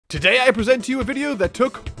Today I present to you a video that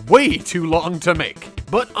took way too long to make.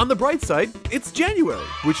 But on the bright side, it's January,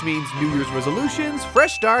 which means New Year's resolutions,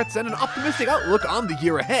 fresh starts, and an optimistic outlook on the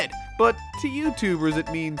year ahead. But to YouTubers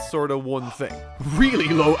it means sorta one thing. Really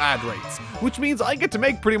low ad rates, which means I get to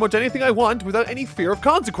make pretty much anything I want without any fear of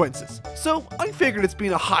consequences. So I figured it's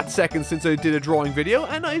been a hot second since I did a drawing video,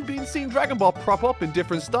 and I've been seeing Dragon Ball prop up in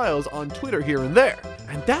different styles on Twitter here and there.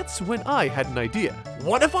 And that's when I had an idea.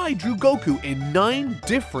 What if I drew Goku in 9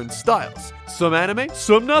 different styles? Some anime,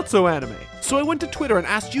 some not so anime. So I went to Twitter and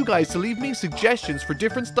asked you guys to leave me suggestions for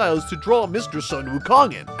different styles to draw Mr. Son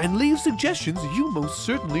Wukong in. And leave suggestions you most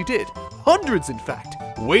certainly did. Hundreds in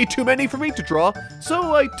fact. Way too many for me to draw,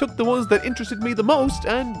 so I took the ones that interested me the most,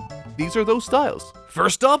 and these are those styles.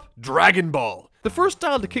 First up, Dragon Ball. The first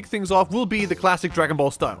style to kick things off will be the classic Dragon Ball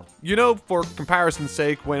style. You know, for comparison's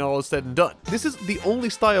sake when all is said and done. This is the only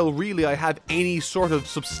style really I have any sort of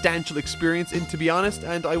substantial experience in, to be honest,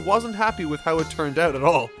 and I wasn't happy with how it turned out at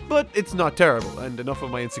all. But it's not terrible, and enough of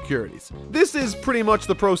my insecurities. This is pretty much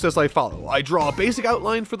the process I follow. I draw a basic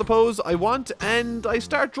outline for the pose I want, and I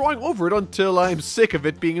start drawing over it until I'm sick of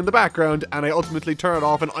it being in the background, and I ultimately turn it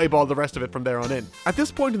off and eyeball the rest of it from there on in. At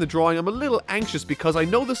this point in the drawing, I'm a little anxious because I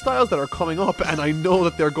know the styles that are coming up, and I know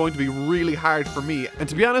that they're going to be really hard for me, and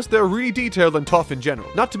to be honest, they're really detailed and tough in general.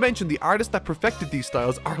 Not to mention, the artists that perfected these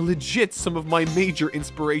styles are legit some of my major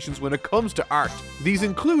inspirations when it comes to art. These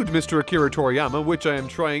include Mr. Akira Toriyama, which I am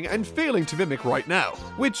trying and failing to mimic right now,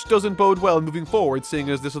 which doesn't bode well moving forward, seeing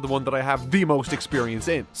as this is the one that I have the most experience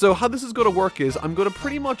in. So how this is going to work is, I'm going to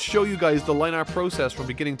pretty much show you guys the line art process from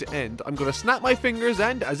beginning to end. I'm going to snap my fingers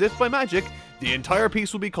and, as if by magic, the entire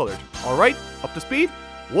piece will be colored. Alright, up to speed?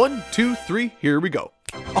 1, 2, 3, here we go.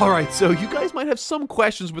 Alright, so you guys might have some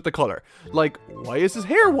questions with the color, like, why is his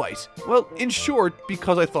hair white? Well, in short,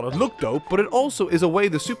 because I thought it looked dope, but it also is a way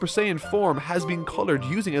the Super Saiyan form has been colored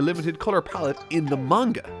using a limited color palette in the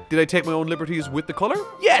manga. Did I take my own liberties with the color?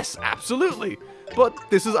 Yes, absolutely! But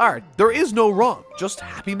this is art. There is no wrong, just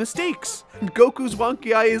happy mistakes. And Goku's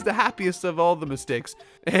wonky eye is the happiest of all the mistakes.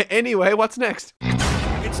 Anyway, what's next?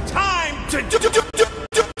 It's time to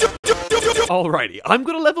Alrighty, I'm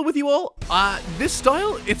gonna level with you all. This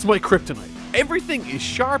style, it's my kryptonite. Everything is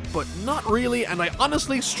sharp, but not really, and I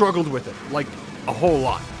honestly struggled with it, like, a whole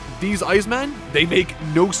lot. These eyes, man, they make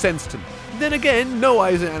no sense to me. Then again, no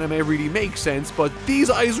eyes in anime really make sense, but these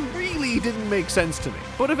eyes really didn't make sense to me.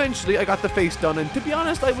 But eventually, I got the face done, and to be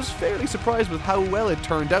honest, I was fairly surprised with how well it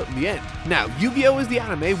turned out in the end. Now, Yu-Gi-Oh! Is the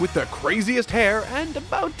anime with the craziest hair, and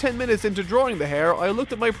about 10 minutes into drawing the hair, I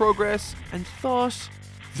looked at my progress and thought,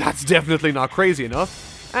 that's definitely not crazy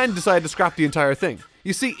enough, and decided to scrap the entire thing.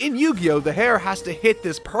 You see, in Yu-Gi-Oh! The hair has to hit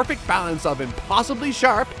this perfect balance of impossibly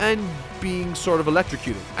sharp and being sort of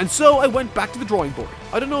electrocuted. And so I went back to the drawing board.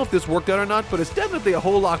 I don't know if this worked out or not, but it's definitely a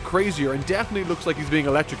whole lot crazier and definitely looks like he's being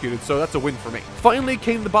electrocuted, so that's a win for me. Finally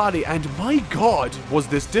came the body, and my god, was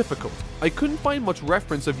this difficult. I couldn't find much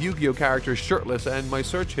reference of Yu-Gi-Oh! Characters shirtless, and my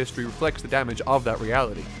search history reflects the damage of that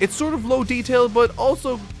reality. It's sort of low detail, but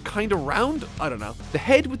also kind of round? I don't know. The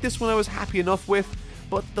head with this one I was happy enough with,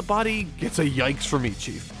 but the body gets a yikes for me,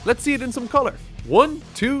 chief. Let's see it in some color. 1,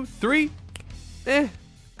 2, 3.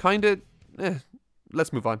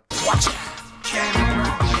 Let's move on.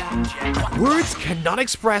 Words cannot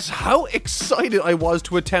express how excited I was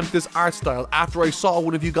to attempt this art style after I saw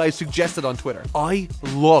one of you guys suggest it on Twitter. I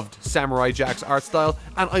loved Samurai Jack's art style,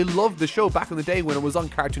 and I loved the show back in the day when it was on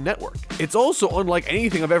Cartoon Network. It's also unlike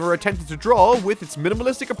anything I've ever attempted to draw, with its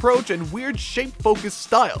minimalistic approach and weird shape-focused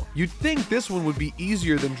style. You'd think this one would be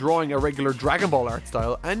easier than drawing a regular Dragon Ball art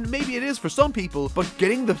style, and maybe it is for some people, but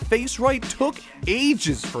getting the face right took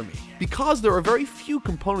ages for me. Because there are very few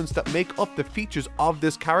components that make up the features of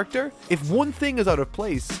this character, if one thing is out of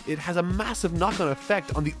place, it has a massive knock-on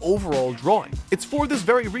effect on the overall drawing. It's for this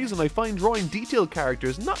very reason I find drawing detailed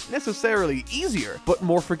characters not necessarily easier, but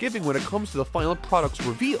more forgiving when it comes to the final product's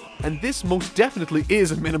reveal. And this most definitely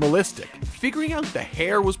is minimalistic. Figuring out the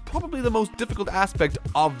hair was probably the most difficult aspect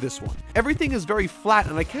of this one. Everything is very flat,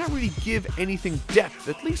 and I can't really give anything depth,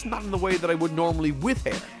 at least not in the way that I would normally with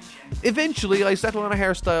hair. Eventually, I settled on a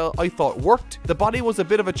hairstyle I thought worked. The body was a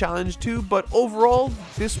bit of a challenge too, but overall,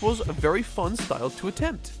 this was a very fun style to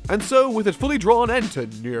attempt. And so, with it fully drawn and to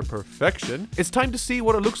near perfection, it's time to see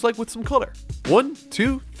what it looks like with some color. 1,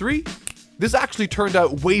 2, 3. This actually turned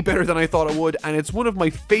out way better than I thought it would, and it's one of my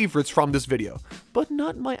favorites from this video, but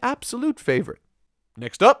not my absolute favorite.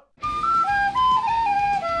 Next up.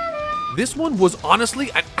 This one was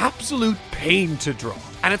honestly an absolute pain to draw,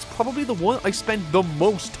 and it's probably the one I spent the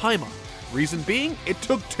most time on. Reason being, it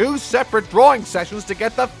took 2 separate drawing sessions to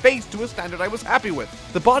get the face to a standard I was happy with.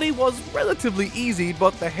 The body was relatively easy,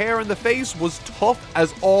 but the hair and the face was tough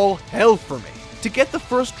as all hell for me. To get the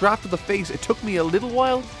first draft of the face, it took me a little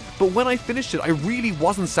while, but when I finished it, I really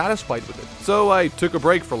wasn't satisfied with it. So I took a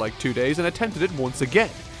break for like 2 days and attempted it once again.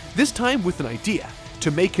 This time with an idea,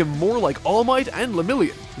 to make him more like All Might and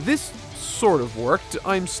Lemillion. This sort of worked.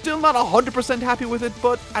 I'm still not 100% happy with it,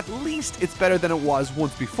 but at least it's better than it was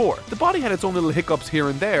once before. The body had its own little hiccups here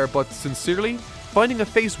and there, but sincerely, finding a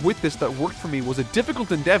face with this that worked for me was a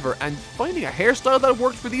difficult endeavor, and finding a hairstyle that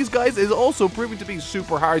worked for these guys is also proving to be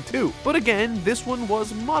super hard too. But again, this one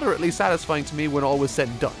was moderately satisfying to me when all was said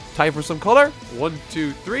and done. Time for some color. 1,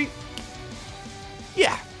 2, 3.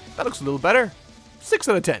 Yeah, that looks a little better. 6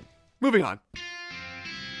 out of 10. Moving on.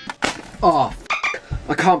 Oh,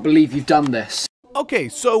 I can't believe you've done this. Okay,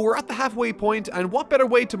 so we're at the halfway point, and what better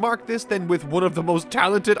way to mark this than with one of the most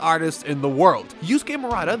talented artists in the world. Yusuke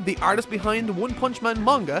Murata, the artist behind One Punch Man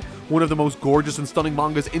manga, one of the most gorgeous and stunning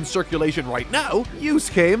mangas in circulation right now.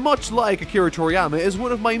 Yusuke, much like Akira Toriyama, is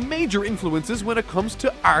one of my major influences when it comes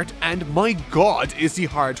to art, and my god is he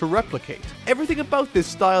hard to replicate. Everything about this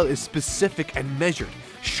style is specific and measured.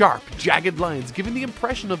 Sharp, jagged lines, giving the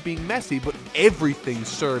impression of being messy, but everything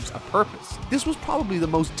serves a purpose. This was probably the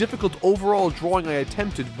most difficult overall drawing I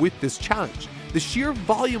attempted with this challenge. The sheer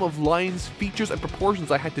volume of lines, features, and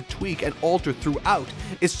proportions I had to tweak and alter throughout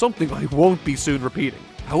is something I won't be soon repeating.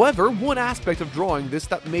 However, one aspect of drawing this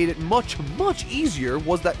that made it much easier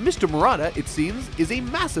was that Mr. Murata, it seems, is a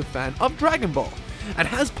massive fan of Dragon Ball, and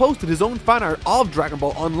has posted his own fan art of Dragon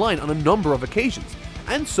Ball online on a number of occasions.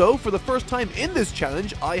 And so, for the first time in this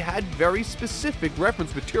challenge, I had very specific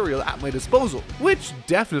reference material at my disposal, which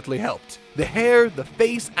definitely helped. The hair, the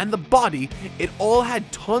face, and the body, it all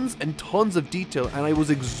had tons and tons of detail, and I was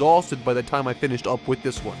exhausted by the time I finished up with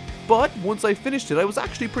this one. But once I finished it, I was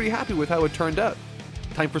actually pretty happy with how it turned out.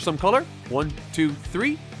 Time for some color. 1, 2,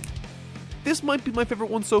 3. This might be my favorite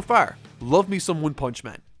one so far. Love me some One Punch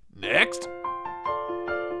Man. Next!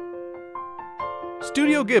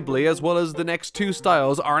 Studio Ghibli, as well as the next 2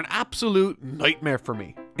 styles, are an absolute nightmare for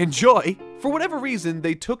me. Enjoy! For whatever reason,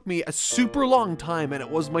 they took me a super long time, and it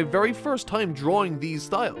was my very first time drawing these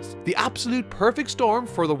styles. The absolute perfect storm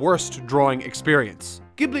for the worst drawing experience.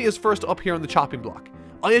 Ghibli is first up here on the chopping block.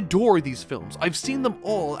 I adore these films. I've seen them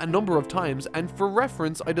all a number of times, and for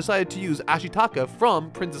reference, I decided to use Ashitaka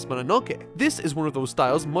from Princess Mononoke. This is one of those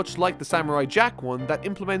styles, much like the Samurai Jack one, that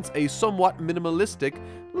implements a somewhat minimalistic,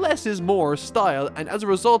 less is more style, and as a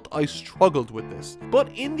result, I struggled with this. But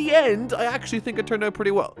in the end, I actually think it turned out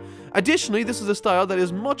pretty well. Additionally, this is a style that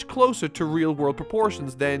is much closer to real-world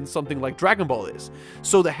proportions than something like Dragon Ball is.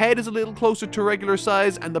 So the head is a little closer to regular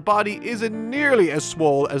size, and the body isn't nearly as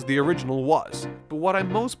swole as the original was. But what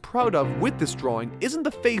I'm most proud of with this drawing isn't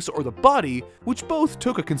the face or the body, which both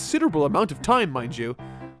took a considerable amount of time, mind you,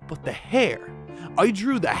 but the hair. I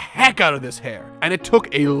drew the heck out of this hair, and it took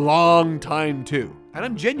a long time too. And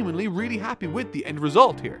I'm genuinely really happy with the end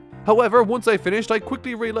result here. However, once I finished, I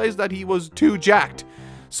quickly realized that he was too jacked.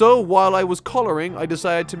 So while I was coloring, I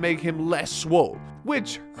decided to make him less swole,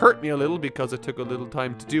 which hurt me a little because it took a little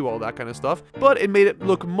time to do all that kind of stuff, but it made it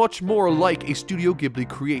look much more like a Studio Ghibli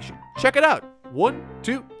creation. Check it out. 1,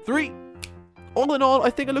 2, 3. All in all, I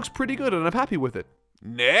think it looks pretty good and I'm happy with it.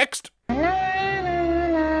 Next!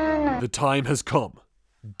 The time has come.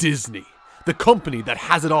 Disney. The company that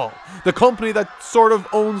has it all. The company that sort of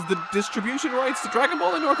owns the distribution rights to Dragon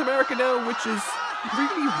Ball in North America now, which is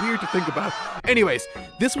really weird to think about. Anyways,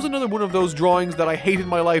 this was another one of those drawings that I hated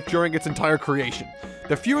my life during its entire creation.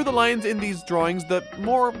 The fewer the lines in these drawings, the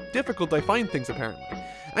more difficult I find things apparently.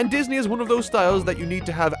 And Disney is one of those styles that you need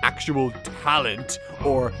to have actual talent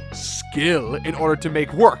or skill in order to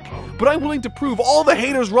make work. But I'm willing to prove all the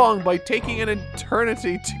haters wrong by taking an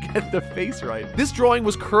eternity to get the face right. This drawing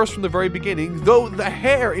was cursed from the very beginning, though the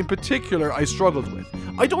hair in particular I struggled with.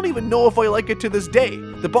 I don't even know if I like it to this day.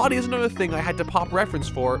 The body is another thing I had to pop reference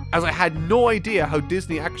for, as I had no idea how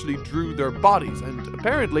Disney actually drew their bodies, and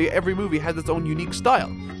apparently every movie has its own unique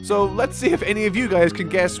style. So let's see if any of you guys can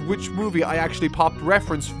guess which movie I actually popped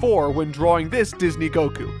reference for when drawing this Disney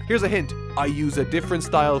Goku. Here's a hint. I use a different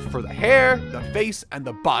style for the hair, the face, and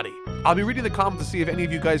the body. I'll be reading the comments to see if any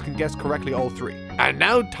of you guys can guess correctly all 3. And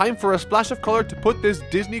now, time for a splash of color to put this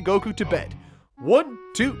Disney Goku to bed. 1,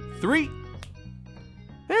 2, 3.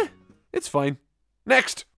 It's fine.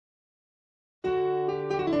 Next! I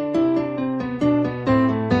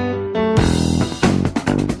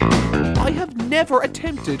have never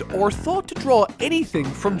attempted or thought to draw anything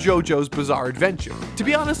from JoJo's Bizarre Adventure. To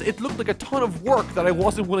be honest, it looked like a ton of work that I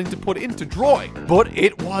wasn't willing to put into drawing, but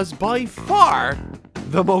it was by far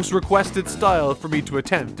the most requested style for me to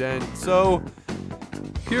attempt, and so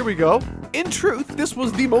here we go. In truth, this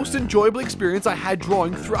was the most enjoyable experience I had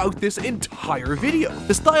drawing throughout this entire video.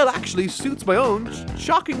 The style actually suits my own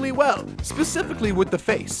shockingly well, specifically with the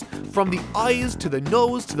face. From the eyes, to the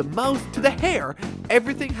nose, to the mouth, to the hair,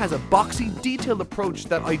 everything has a boxy, detailed approach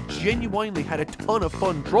that I genuinely had a ton of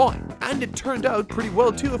fun drawing. And it turned out pretty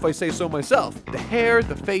well too, if I say so myself. The hair,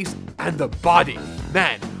 the face, and the body.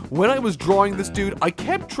 Man, when I was drawing this dude, I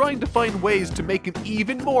kept trying to find ways to make him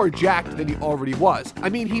even more jacked than he already was. I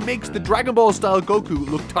mean, he makes the Dragon Ball style Goku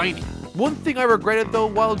look tiny. One thing I regretted though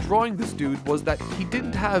while drawing this dude was that he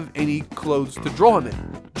didn't have any clothes to draw him in.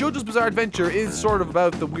 JoJo's Bizarre Adventure is sort of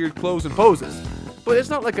about the weird clothes and poses, but it's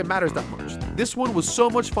not like it matters that much. This one was so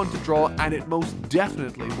much fun to draw, and it most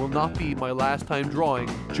definitely will not be my last time drawing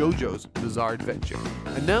JoJo's Bizarre Adventure.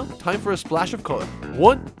 And now, time for a splash of color.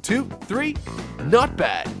 1, 2, 3, not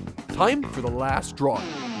bad. Time for the last drawing.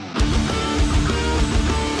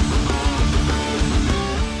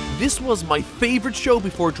 This was my favorite show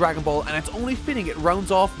before Dragon Ball, and it's only fitting it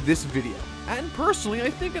rounds off this video. And personally, I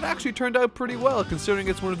think it actually turned out pretty well, considering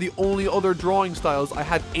it's one of the only other drawing styles I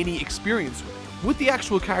had any experience with. With the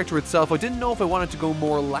actual character itself, I didn't know if I wanted to go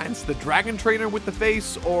more Lance the Dragon Trainer with the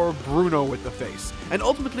face, or Bruno with the face. And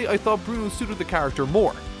ultimately, I thought Bruno suited the character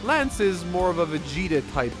more. Lance is more of a Vegeta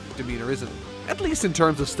type demeanor, isn't it? At least in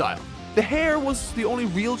terms of style. The hair was the only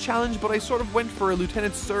real challenge, but I sort of went for a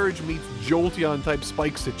Lieutenant Surge meets Jolteon type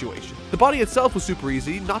Spike situation. The body itself was super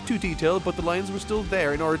easy, not too detailed, but the lines were still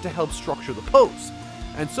there in order to help structure the pose.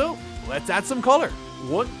 And so, let's add some color.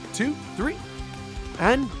 1, 2, 3.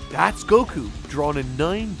 And that's Goku, drawn in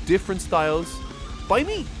 9 different styles by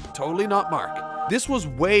me, totally not Mark. This was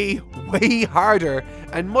way harder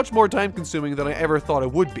and much more time consuming than I ever thought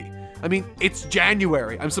it would be. I mean, it's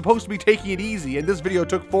January. I'm supposed to be taking it easy, and this video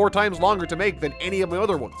took 4 times longer to make than any of my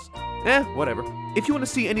other ones. Whatever. If you want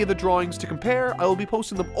to see any of the drawings to compare, I will be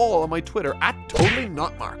posting them all on my Twitter at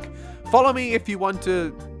TotallyNotMark. Follow me if you want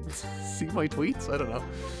to see my tweets, I don't know.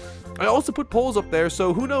 I also put polls up there,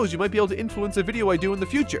 so who knows, you might be able to influence a video I do in the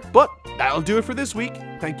future. But that'll do it for this week.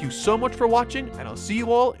 Thank you so much for watching, and I'll see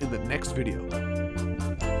you all in the next video.